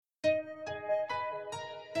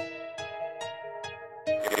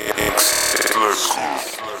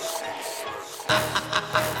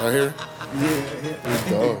Right here?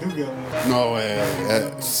 Yeah. No way.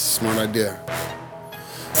 That's a smart idea.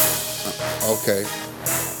 Okay.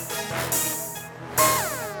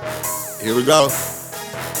 Here we go.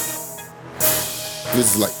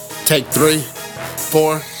 This is like take 3,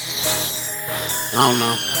 4. I don't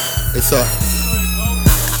know. It's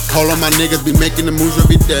all of my niggas be making the moves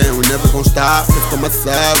every day, and we never gon' stop. Pistol on my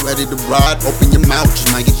side, ready to ride. Open your mouth,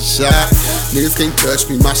 just might get you shot. Niggas can't touch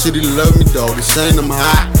me, my city love me though. They saying I'm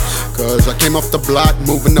hot, cause I came off the block,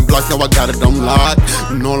 moving the blocks, now I got it on lock.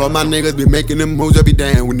 And all of my niggas be making them moves every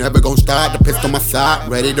day, and we never gon' stop. The pistol on my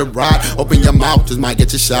side, ready to ride. Open your mouth, just might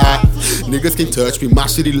get you shot. Niggas can't touch me, my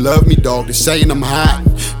city love me dog. They saying I'm hot,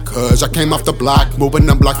 cause I came off the block, moving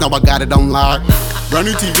them blocks, now I got it on lock. Brand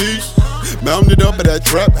new TVs, mounted up at that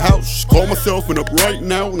trap house. Call myself and up right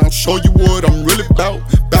now, and I'll show you what I'm really about.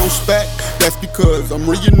 Bounce back, that's because I'm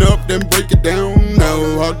reading up, then break it down. Now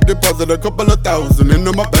I'll deposit a couple of thousand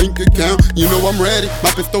into my bank account. You know I'm ready,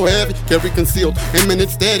 my pistol heavy, carry concealed, aiming it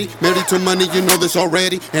steady. Married to money, you know this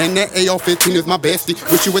already. And that AR-15 is my bestie.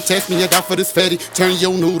 Wish you would test me, I got for this fatty. Turn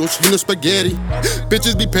your noodles into spaghetti.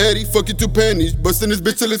 Bitches be petty, fuck you 2 pennies. Bustin' this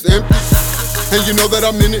bitch till it's empty. And you know that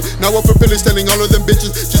I'm in it. Now up for village telling all of them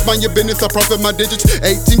bitches, just mind your business, I profit my digits.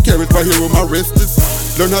 18 carats right here with my wristers.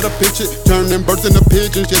 Learn how to pitch it, turn them birds into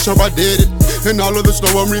pigeons. Yes, sure I did it. And all of the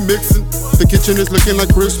snow I'm remixing. The kitchen is looking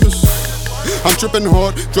like Christmas. I'm tripping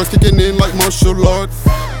hard, drugs kicking in like martial arts.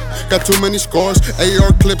 Got too many scars,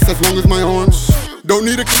 AR clips as long as my arms. Don't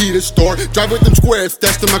need a key to start, drive with them squares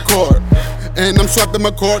stashed in my car. And I'm swiping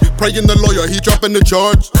my card, praying the lawyer, he dropping the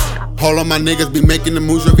charge. All of my niggas be making the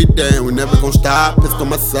moves every day, and we never gon' stop. Pistol on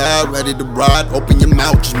my side, ready to ride. Open your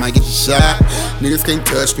mouth, just might get you shot. Niggas can't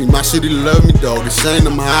touch me, my city love me dog. They saying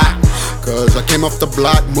I'm hot, cause I came off the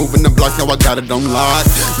block, moving the blocks, now I got it on lock.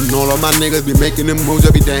 And all of my niggas be making them moves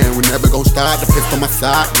every day, and we never gon' stop. The pistol on my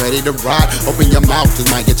side, ready to ride. Open your mouth, just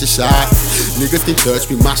might get you shot. Niggas can't touch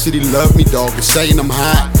me, my city love me dog. They saying I'm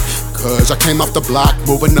hot, cause I came off the block,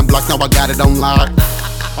 moving them blocks, now I got it on lock.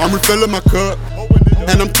 I'm refilling my cup,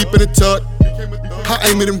 and I'm keeping it tucked. I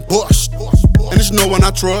aim it and bust, and there's no one I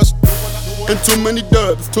trust. And too many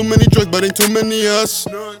dubs, too many drugs, but ain't too many us.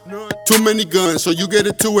 Too many guns, so you get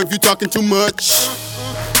it too if you talking too much.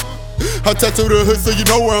 I tattoo the hood so you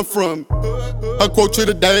know where I'm from. A quote to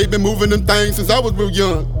the day, been moving them things since I was real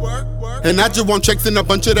young. And I just want checks in a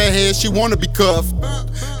bunch of their heads, she wanna be cuffed.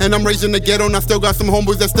 And I'm raising the ghetto and I still got some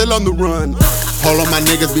homeboys that still on the run. All of my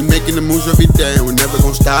niggas be making the moves every day, and we never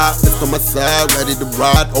gon' stop. Pistol on my side, ready to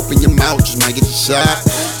ride. Open your mouth, just might get you shot.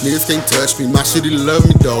 Niggas can't touch me, my city love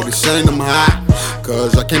me though. They saying I'm hot,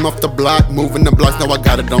 cause I came off the block, moving the blocks, now I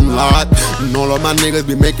got it on lock. And all of my niggas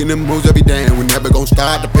be making them moves every day, and we never gon'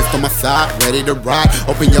 stop. The pistol on my side, ready to ride.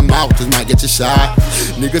 Open your mouth, just might get you shot.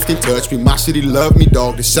 Niggas can't touch me, my city love me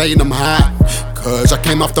dog. They saying I'm hot, cause I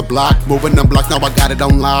came off the block, moving them blocks, now I got it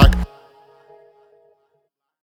on lock.